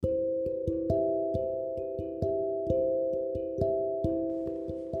The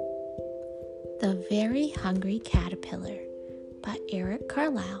Very Hungry Caterpillar by Eric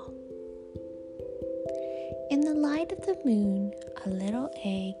Carlisle. In the light of the moon, a little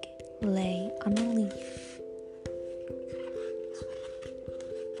egg lay on a leaf.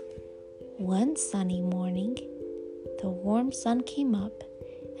 One sunny morning, the warm sun came up,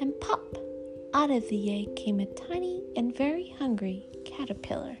 and pop! Out of the egg came a tiny and very hungry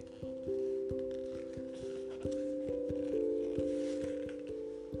caterpillar.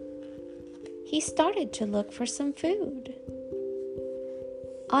 He started to look for some food.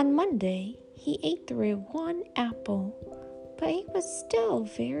 On Monday, he ate through one apple, but he was still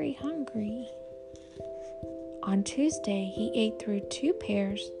very hungry. On Tuesday, he ate through 2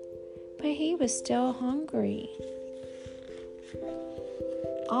 pears, but he was still hungry.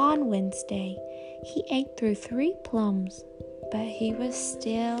 On Wednesday, he ate through 3 plums, but he was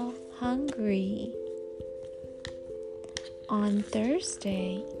still hungry. On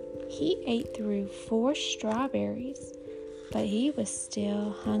Thursday, he ate through 4 strawberries, but he was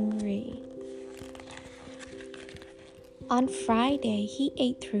still hungry. On Friday, he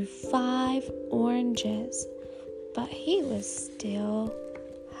ate through 5 oranges, but he was still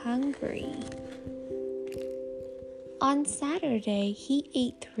hungry. On Saturday, he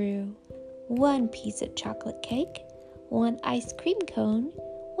ate through 1 piece of chocolate cake, 1 ice cream cone,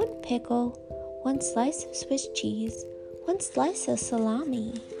 1 pickle, 1 slice of Swiss cheese, 1 slice of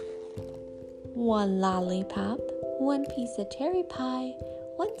salami, 1 lollipop, 1 piece of cherry pie,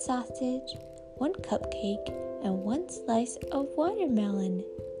 1 sausage, 1 cupcake, and 1 slice of watermelon.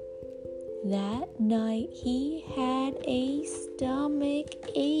 That night he had a stomach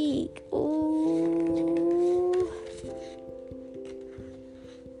ache. Ooh.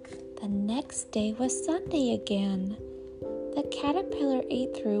 The next day was Sunday again. The caterpillar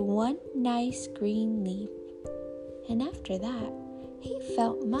ate through 1 nice green leaf, and after that, he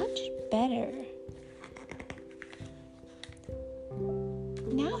felt much better.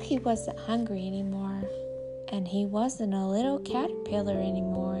 Now he wasn't hungry anymore, and he wasn't a little caterpillar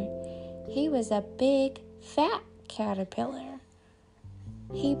anymore. He was a big, fat caterpillar.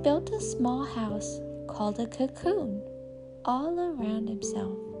 He built a small house called a cocoon all around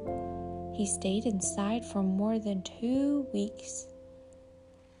himself. He stayed inside for more than 2 weeks.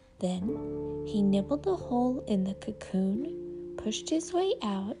 Then he nibbled a hole in the cocoon, pushed his way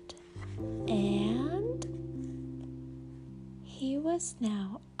out, and he was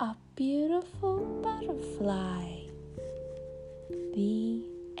now a beautiful butterfly. The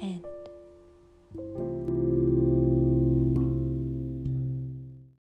end.